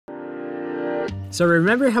So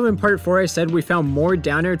remember how in part 4 I said we found more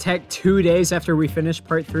down air tech 2 days after we finished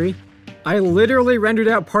part 3? I literally rendered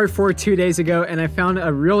out part 4 2 days ago and I found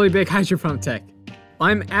a really big hydro pump tech.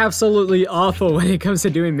 I'm absolutely awful when it comes to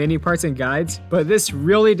doing mini parts and guides, but this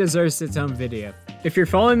really deserves its own video. If you're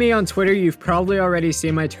following me on Twitter, you've probably already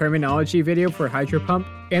seen my terminology video for hydro pump,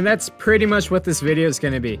 and that's pretty much what this video is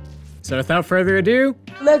going to be. So without further ado,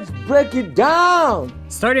 let's break it down!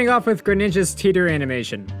 Starting off with Greninja's Teeter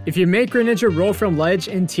animation. If you make Greninja roll from ledge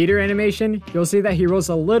in Teeter animation, you'll see that he rolls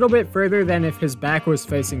a little bit further than if his back was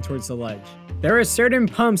facing towards the ledge. There are certain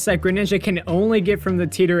pumps that Greninja can only get from the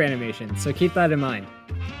Teeter animation, so keep that in mind.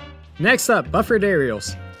 Next up, buffered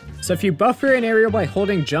aerials. So if you buffer an aerial by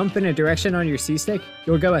holding jump in a direction on your C-stick,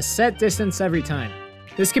 you'll go a set distance every time.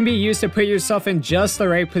 This can be used to put yourself in just the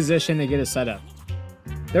right position to get a setup.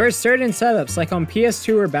 There are certain setups, like on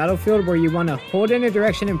PS2 or Battlefield, where you want to hold in a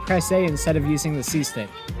direction and press A instead of using the C-stick.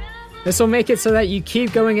 This will make it so that you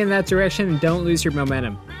keep going in that direction and don't lose your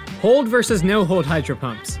momentum. Hold versus no hold hydro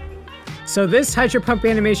pumps. So this hydro pump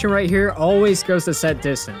animation right here always goes a set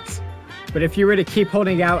distance. But if you were to keep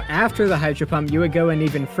holding out after the hydro pump, you would go an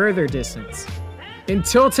even further distance.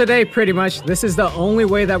 Until today, pretty much, this is the only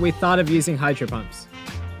way that we thought of using hydro pumps.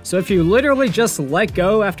 So if you literally just let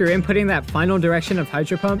go after inputting that final direction of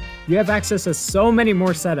hydro pump, you have access to so many more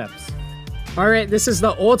setups. Alright, this is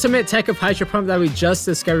the ultimate tech of hydro pump that we just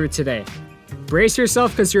discovered today. Brace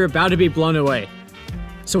yourself because you're about to be blown away.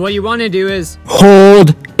 So what you want to do is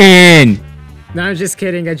hold in. No, I'm just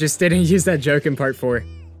kidding, I just didn't use that joke in part 4.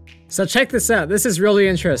 So check this out, this is really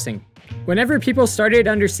interesting. Whenever people started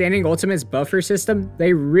understanding Ultimate's buffer system,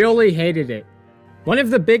 they really hated it. One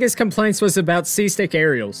of the biggest complaints was about C-stick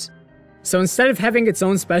aerials. So instead of having its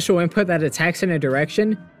own special input that attacks in a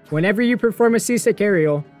direction, whenever you perform a C-stick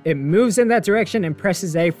aerial, it moves in that direction and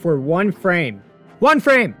presses A for 1 frame. 1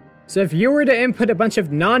 frame! So if you were to input a bunch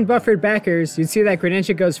of non-buffered backers, you'd see that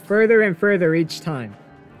Greninja goes further and further each time.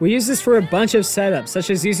 We use this for a bunch of setups,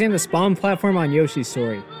 such as using the spawn platform on Yoshi's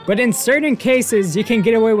Story. But in certain cases, you can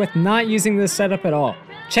get away with not using this setup at all.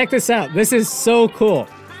 Check this out, this is so cool.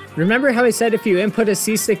 Remember how I said if you input a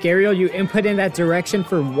C-stick aerial, you input in that direction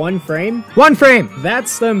for 1 frame? 1 frame!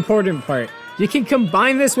 That's the important part. You can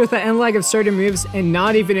combine this with the end lag of certain moves and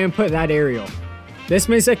not even input that aerial. This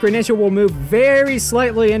means that Greninja will move very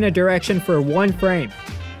slightly in a direction for 1 frame.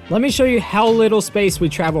 Let me show you how little space we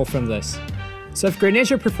travel from this. So if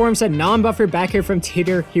Greninja performs a non-buffer back air from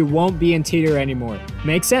Teeter, he won't be in Teeter anymore.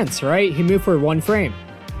 Makes sense, right? He moved for 1 frame.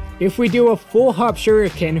 If we do a full hop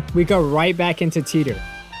shuriken, we go right back into Teeter.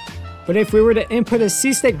 But if we were to input a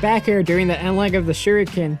C-stick back air during the end lag of the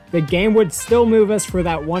shuriken, the game would still move us for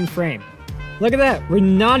that 1 frame. Look at that, we're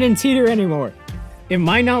not in Teeter anymore. It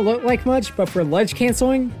might not look like much, but for ledge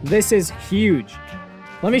canceling, this is huge.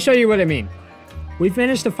 Let me show you what I mean. We've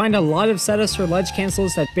managed to find a lot of setups for ledge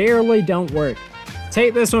cancels that barely don't work.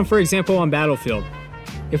 Take this one for example on Battlefield.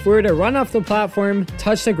 If we were to run off the platform,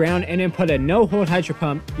 touch the ground, and input a no-hold hydro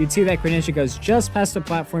pump, you'd see that Greninja goes just past the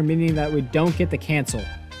platform, meaning that we don't get the cancel.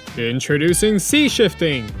 Introducing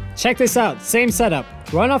C-shifting! Check this out, same setup.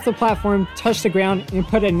 Run off the platform, touch the ground, and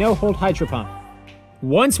put a no-hold hydro pump.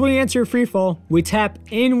 Once we enter freefall, we tap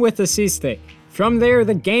in with the C-stick. From there,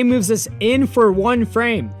 the game moves us in for 1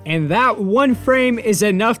 frame, and that 1 frame is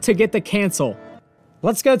enough to get the cancel.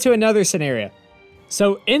 Let's go to another scenario.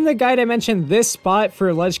 So in the guide I mentioned this spot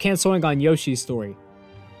for ledge canceling on Yoshi's Story.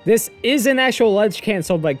 This is an actual ledge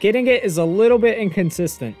cancel, but getting it is a little bit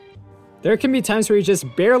inconsistent. There can be times where you just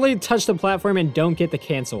barely touch the platform and don't get the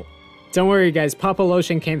cancel. Don't worry guys, Papa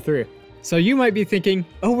Lotion came through. So you might be thinking,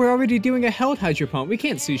 oh, we're already doing a held hydro pump, we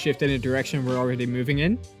can't C-shift in a direction we're already moving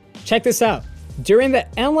in. Check this out. During the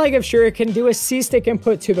end leg of shuriken, do a C-stick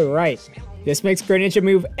input to the right. This makes Greninja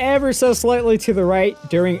move ever so slightly to the right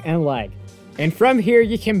during end lag. And from here,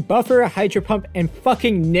 you can buffer a hydro pump and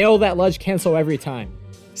fucking nail that ledge cancel every time.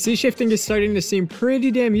 C-shifting is starting to seem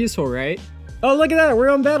pretty damn useful, right? Oh, look at that,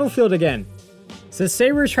 we're on Battlefield again. So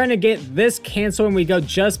say we're trying to get this cancel and we go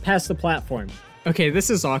just past the platform. Okay,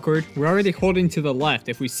 this is awkward. We're already holding to the left.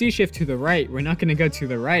 If we C-shift to the right, we're not gonna go to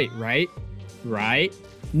the right, right? Right?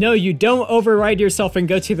 No, you don't override yourself and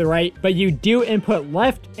go to the right, but you do input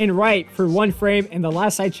left and right for 1 frame, and the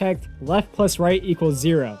last I checked, left plus right equals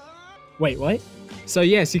 0. Wait, what? So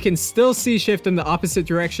yes, you can still C-shift in the opposite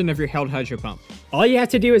direction of your held hydro pump. All you have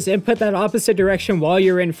to do is input that opposite direction while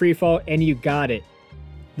you're in freefall, and you got it.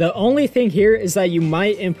 The only thing here is that you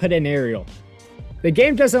might input an aerial. The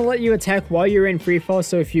game doesn't let you attack while you're in freefall,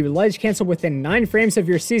 so if you ledge cancel within 9 frames of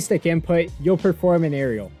your C-stick input, you'll perform an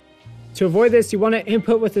aerial. To avoid this, you want to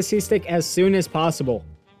input with the C-stick as soon as possible.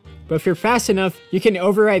 but if you're fast enough, you can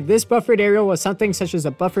override this buffered aerial with something such as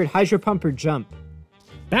a buffered Hydro Pump or Jump.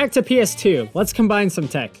 Back to PS2, let's combine some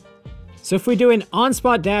tech. So if we do an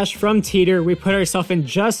on-spot dash from Teeter, we put ourselves in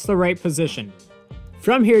just the right position.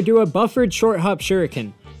 From here, do a buffered short hop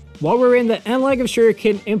shuriken. While we're in the end leg of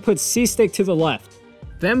shuriken, input C-stick to the left.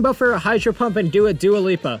 Then buffer a Hydro Pump and do a Dua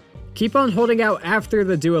Lipa. Keep on holding out after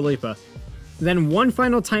the Dua Lipa. Then one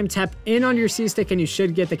final time tap in on your C-stick and you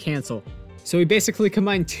should get the cancel. So we basically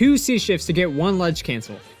combine 2 C-shifts to get 1 ledge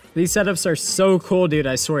cancel. These setups are so cool, dude,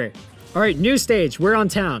 I swear. Alright, new stage, we're on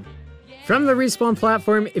town. From the respawn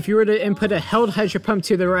platform, if you were to input a held Hydro Pump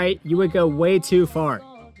to the right, you would go way too far.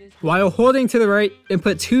 While holding to the right,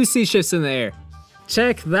 input 2 C-shifts in the air.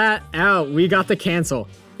 Check that out, we got the cancel.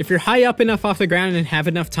 If you're high up enough off the ground and have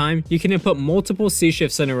enough time, you can input multiple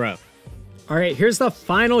C-shifts in a row. Alright, here's the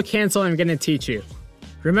final cancel I'm gonna teach you.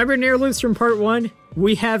 Remember Nair loops from part 1?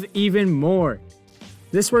 We have even more.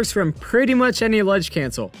 This works from pretty much any ledge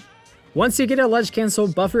cancel. Once you get a ledge cancel,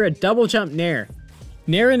 buffer a double jump Nair.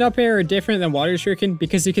 Nair and up air are different than water shuriken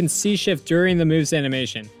because you can C-shift during the move's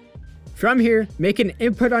animation. From here, make an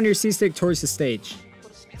input on your C-stick towards the stage.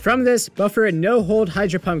 From this, buffer a no-hold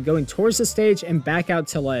Hydro Pump going towards the stage and back out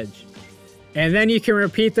to ledge. And then you can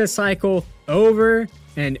repeat this cycle over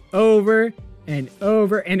and over and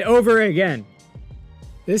over and over again.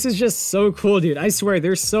 This is just so cool, dude. I swear,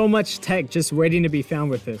 there's so much tech just waiting to be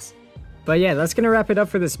found with this. But yeah, that's gonna wrap it up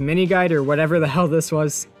for this mini guide or whatever the hell this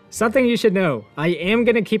was. Something you should know, I am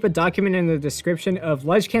gonna keep a document in the description of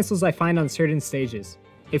ledge cancels I find on certain stages.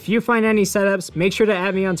 If you find any setups, make sure to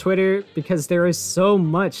add me on Twitter because there is so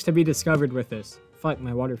much to be discovered with this. Fuck,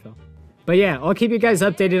 my water fell. But yeah, I'll keep you guys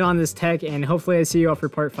updated on this tech and hopefully I see you all for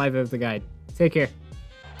part 5 of the guide. Take care.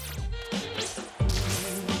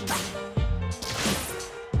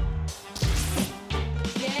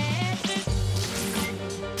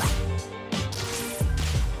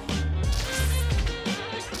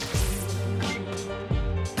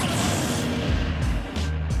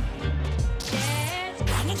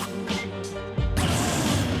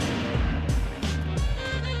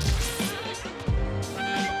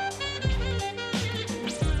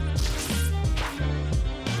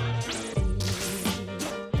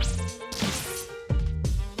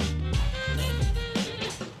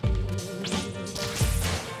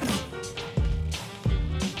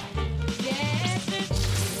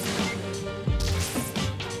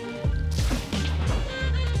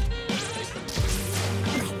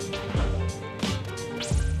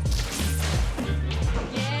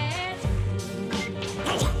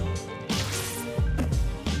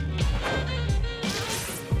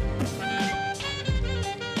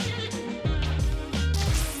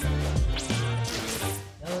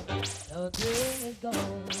 The thrill is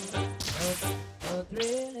gone. The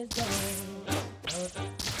thrill is gone. The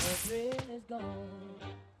thrill is gone.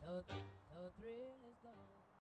 The thrill is gone.